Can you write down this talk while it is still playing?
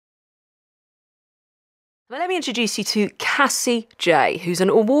Well, let me introduce you to Cassie Jaye, who's an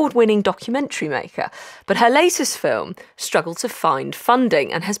award-winning documentary maker. But her latest film struggled to find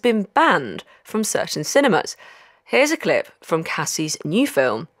funding and has been banned from certain cinemas. Here's a clip from Cassie's new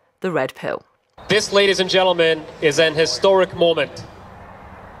film, The Red Pill. This, ladies and gentlemen, is an historic moment.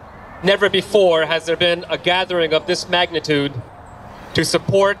 Never before has there been a gathering of this magnitude to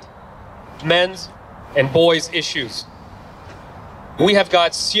support men's and boys' issues. We have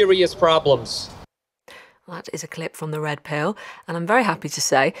got serious problems. That is a clip from The Red Pill, and I'm very happy to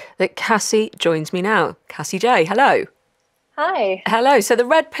say that Cassie joins me now. Cassie Jaye, hello. Hi. Hello. So The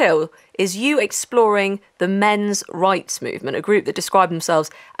Red Pill is you exploring the men's rights movement, a group that describe themselves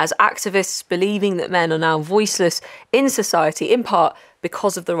as activists believing that men are now voiceless in society, in part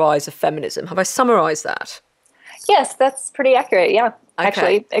because of the rise of feminism. Have I summarised that? Yes, that's pretty accurate, yeah. Okay.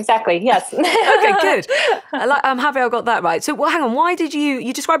 Actually, exactly, yes. Okay, good. I'm happy I got that right. So, well, hang on, why did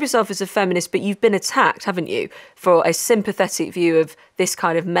you describe yourself as a feminist, but you've been attacked, haven't you, for a sympathetic view of this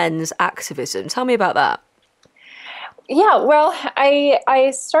kind of men's activism? Tell me about that. Yeah, well,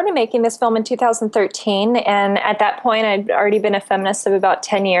 I started making this film in 2013, and at that point I'd already been a feminist of about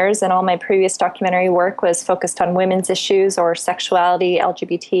 10 years, and all my previous documentary work was focused on women's issues or sexuality,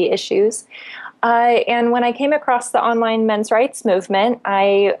 LGBT issues. And when I came across the online men's rights movement,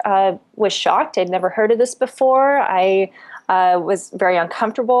 I was shocked. I'd never heard of this before. I was very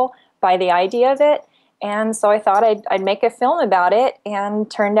uncomfortable by the idea of it. And so I thought I'd make a film about it, and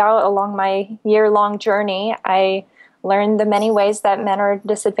turned out along my year-long journey, I learned the many ways that men are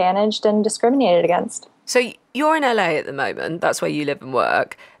disadvantaged and discriminated against. So you're in LA at the moment. That's where you live and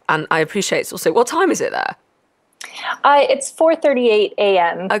work. And I appreciate it's also, what time is it there? It's 4:38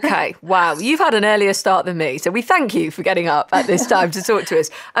 a.m. Okay, wow. You've had an earlier start than me, so we thank you for getting up at this time to talk to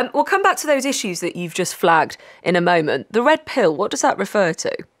us. We'll come back to those issues that you've just flagged in a moment. The Red Pill, what does that refer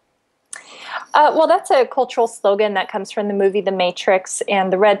to? Well, that's a cultural slogan that comes from the movie The Matrix,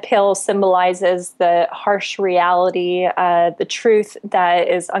 and the red pill symbolizes the harsh reality, the truth that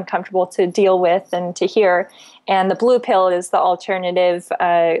is uncomfortable to deal with and to hear. And the blue pill is the alternative,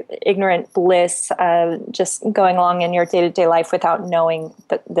 ignorant bliss, just going along in your day-to-day life without knowing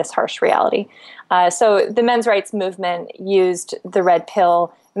this harsh reality. So the men's rights movement used the red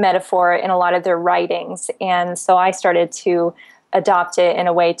pill metaphor in a lot of their writings, and so I started to adopt it in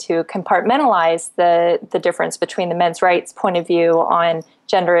a way to compartmentalize the difference between the men's rights point of view on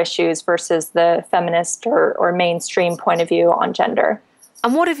gender issues versus the feminist or mainstream point of view on gender.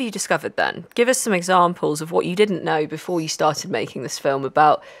 And what have you discovered then? Give us some examples of what you didn't know before you started making this film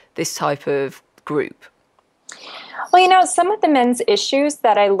about this type of group. Well, you know, some of the men's issues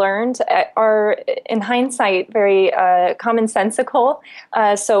that I learned are, in hindsight, very commonsensical.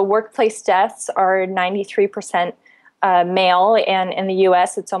 So workplace deaths are 93% male, and in the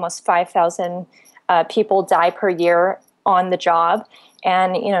U.S. it's almost 5,000 people die per year on the job,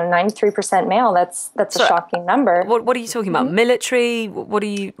 and 93% male. That's a shocking number. What are you talking about? Mm-hmm. Military? What do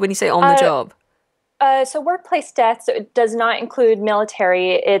you when you say on the job? So workplace deaths does not include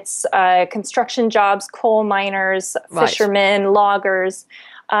military. It's construction jobs, coal miners, fishermen, loggers.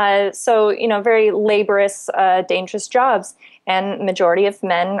 So very laborious, dangerous jobs, and majority of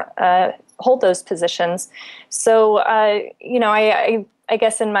men hold those positions. So, I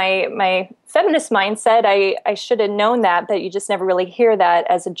guess in my feminist mindset, I should have known that, but you just never really hear that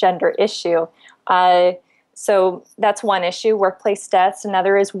as a gender issue. So that's one issue, workplace deaths.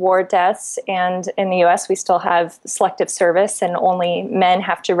 Another is war deaths. And in the U.S., we still have selective service, and only men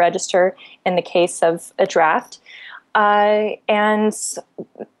have to register in the case of a draft. And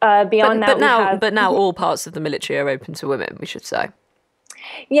beyond that, but now all parts of the military are open to women, we should say.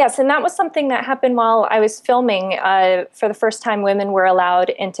 Yes, and that was something that happened while I was filming. For the first time, women were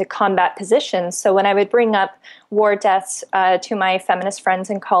allowed into combat positions. So when I would bring up war deaths to my feminist friends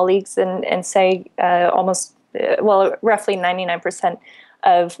and colleagues and say roughly 99%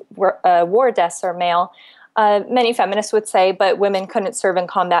 of war deaths are male, many feminists would say, but women couldn't serve in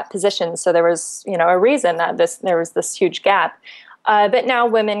combat positions. So there was, a reason that there was this huge gap. But now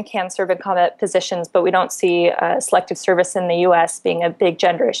women can serve in combat positions, but we don't see selective service in the U.S. being a big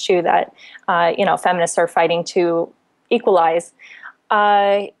gender issue that, feminists are fighting to equalize.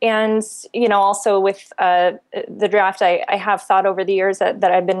 And, also with the draft, I have thought over the years that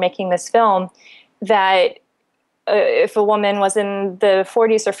I've been making this film that if a woman was in the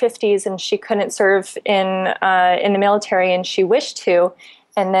 40s or 50s and she couldn't serve in the military and she wished to,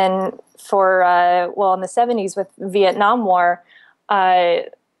 and then in the 70s with Vietnam War, I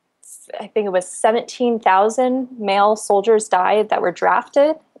think it was 17,000 male soldiers died that were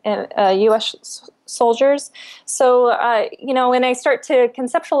drafted U.S. soldiers. So, when I start to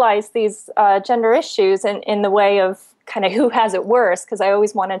conceptualize these gender issues in the way of kind of who has it worse, because I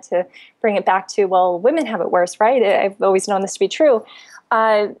always wanted to bring it back to, well, women have it worse, right? I've always known this to be true.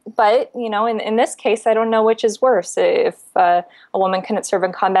 But, in this case, I don't know which is worse. If a woman couldn't serve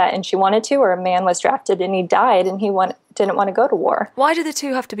in combat and she wanted to, or a man was drafted and he died and he didn't want to go to war. Why do the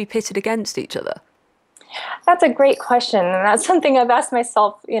two have to be pitted against each other? That's a great question. And that's something I've asked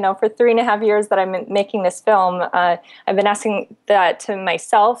myself, for 3.5 years that I'm making this film. I've been asking that to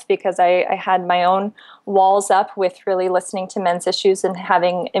myself because I had my own walls up with really listening to men's issues and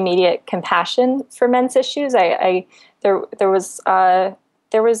having immediate compassion for men's issues. There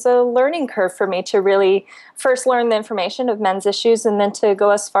was a learning curve for me to really first learn the information of men's issues and then to go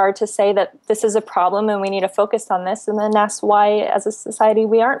as far to say that this is a problem and we need to focus on this, and then ask why as a society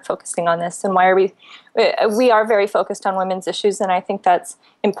we aren't focusing on this, and why are we are very focused on women's issues, and I think that's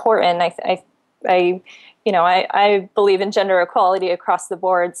important. I believe in gender equality across the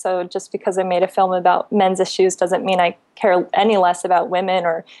board, so just because I made a film about men's issues doesn't mean I care any less about women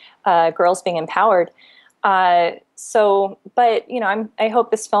or girls being empowered. But I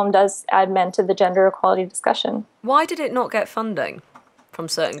hope this film does add men to the gender equality discussion. Why did it not get funding from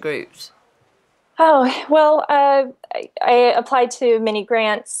certain groups? Oh, well, I applied to many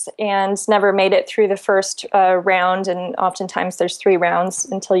grants and never made it through the first round. And oftentimes there's 3 rounds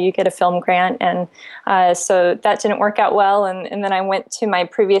until you get a film grant. And so that didn't work out well. And then I went to my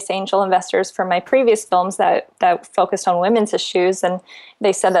previous angel investors for my previous films that focused on women's issues. And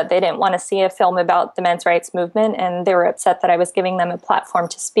they said that they didn't want to see a film about the men's rights movement. And they were upset that I was giving them a platform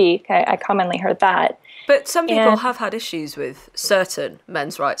to speak. I commonly heard that. But some people have had issues with certain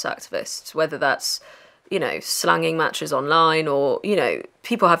men's rights activists, whether that's, slanging matches online or,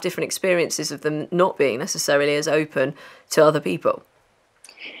 people have different experiences of them not being necessarily as open to other people.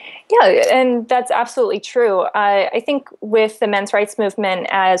 Yeah, and that's absolutely true. I think with the men's rights movement,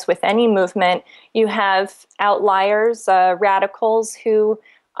 as with any movement, you have outliers, radicals who,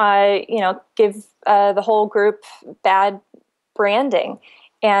 give the whole group bad branding.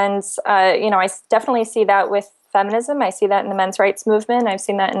 And, I definitely see that with feminism. I see that in the men's rights movement. I've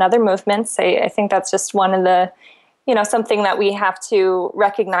seen that in other movements. I think that's just one of the, something that we have to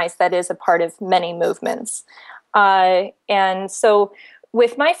recognize that is a part of many movements. And so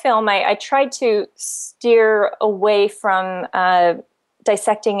with my film, I tried to steer away from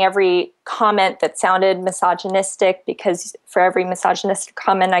dissecting every comment that sounded misogynistic, because for every misogynistic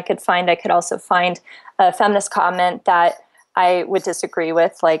comment I could also find a feminist comment that I would disagree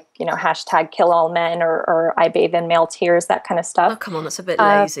with, like, hashtag kill all men or I bathe in male tears, that kind of stuff. Oh, come on, that's a bit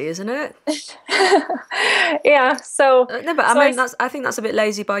lazy, isn't it? Yeah, so... no, but I think that's a bit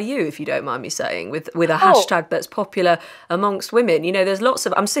lazy by you, if you don't mind me saying, with a hashtag that's popular amongst women. There's lots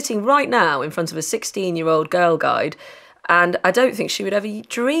of... I'm sitting right now in front of a 16-year-old girl guide, and I don't think she would ever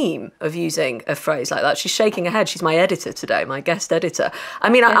dream of using a phrase like that. She's shaking her head. She's my editor today, my guest editor. I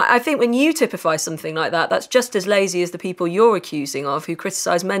mean, yeah. I think when you typify something like that, that's just as lazy as the people you're accusing of who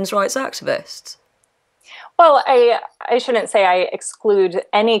criticise men's rights activists. Well, I shouldn't say I exclude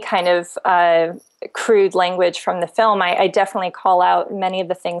any kind of crude language from the film. I definitely call out many of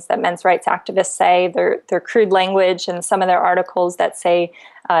the things that men's rights activists say, their crude language, and some of their articles that say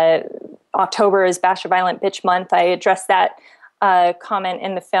October is Bash a Violent Bitch Month. I address that comment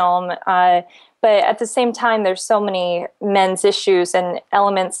in the film. But at the same time, there's so many men's issues and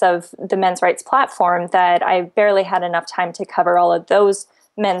elements of the men's rights platform that I barely had enough time to cover all of those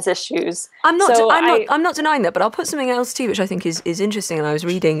men's issues. I'm not denying that, but I'll put something else too, which I think is interesting. And I was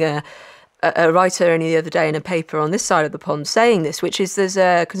reading a writer only the other day in a paper on this side of the pond saying this, which is there's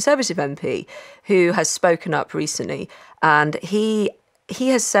a Conservative MP who has spoken up recently, and he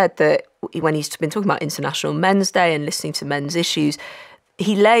has said that when he's been talking about International Men's Day and listening to men's issues,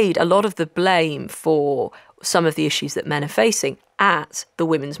 he laid a lot of the blame for some of the issues that men are facing at the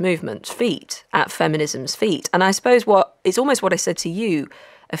women's movement's feet, at feminism's feet. And I suppose it's almost what I said to you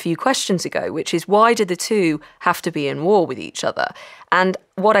a few questions ago, which is, why do the two have to be in war with each other? And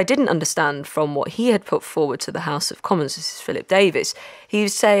what I didn't understand from what he had put forward to the House of Commons, this is Philip Davis, he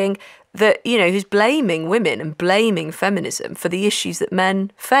was saying that, he's blaming women and blaming feminism for the issues that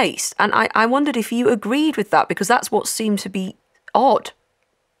men faced. And I wondered if you agreed with that, because that's what seemed to be odd.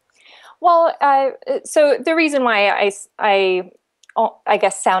 Well, so the reason why I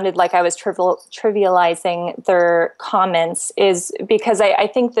guess sounded like I was trivializing their comments is because I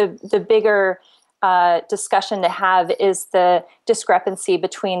think the bigger discussion to have is the discrepancy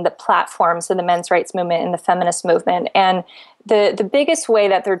between the platforms of the men's rights movement and the feminist movement. And the biggest way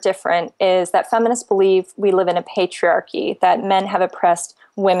that they're different is that feminists believe we live in a patriarchy, that men have oppressed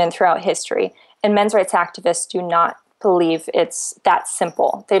women throughout history. And men's rights activists do not believe it's that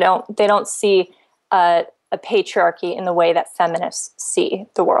simple. They don't see a patriarchy in the way that feminists see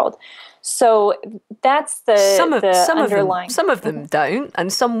the world. So that's the underlying. Some of them don't,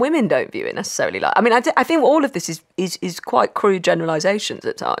 and some women don't view it necessarily like. I mean, I think all of this is quite crude generalizations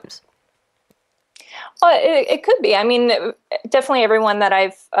at times. Well, it could be. I mean, definitely everyone that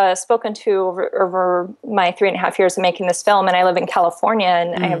I've spoken to over my 3.5 years of making this film, and I live in California,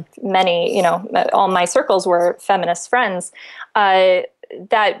 and I have many, all my circles were feminist friends.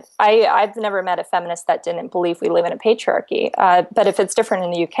 That I've never met a feminist that didn't believe we live in a patriarchy. But if it's different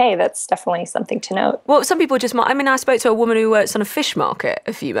in the UK, that's definitely something to note. Well, some people just might. I mean, I spoke to a woman who works on a fish market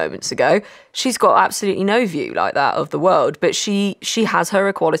a few moments ago. She's got absolutely no view like that of the world, but she has her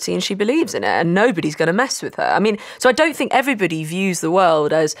equality and she believes in it, and nobody's going to mess with her. I mean, so I don't think everybody views the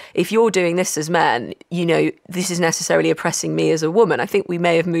world as, if you're doing this as men, this is necessarily oppressing me as a woman. I think we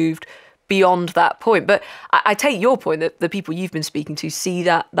may have moved beyond that point. But I take your point that the people you've been speaking to see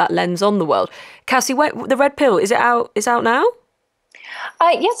that lens on the world. Cassie, the Red Pill, is out now?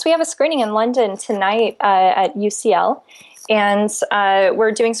 Yes, we have a screening in London tonight at UCL. And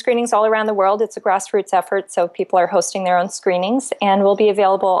we're doing screenings all around the world. It's a grassroots effort, so people are hosting their own screenings, and will be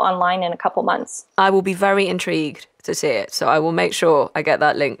available online in a couple months. I will be very intrigued to see it, so I will make sure I get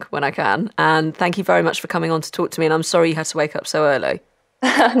that link when I can. And thank you very much for coming on to talk to me, and I'm sorry you had to wake up so early.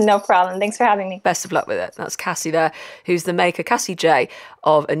 No problem. Thanks for having me. Best of luck with it. That's Cassie there, who's the maker, Cassie Jaye,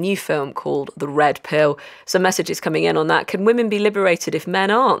 of a new film called The Red Pill. Some messages coming in on that. Can women be liberated if men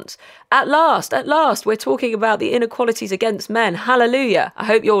aren't? At last, we're talking about the inequalities against men. Hallelujah. I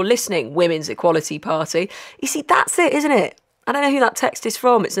hope you're listening, Women's Equality Party. You see, that's it, isn't it? I don't know who that text is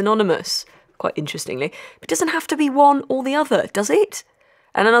from. It's anonymous, quite interestingly. But it doesn't have to be one or the other, does it?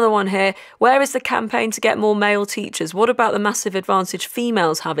 And another one here, where is the campaign to get more male teachers? What about the massive advantage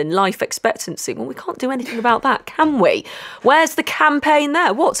females have in life expectancy? Well, we can't do anything about that, can we? Where's the campaign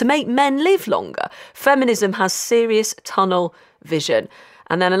there? What, to make men live longer? Feminism has serious tunnel vision.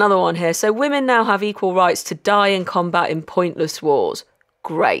 And then another one here, so women now have equal rights to die in combat in pointless wars.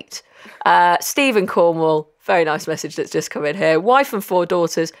 Great. Stephen Cornwall, very nice message that's just come in here. Wife and 4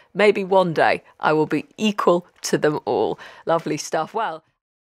 daughters, maybe one day I will be equal to them all. Lovely stuff. Well,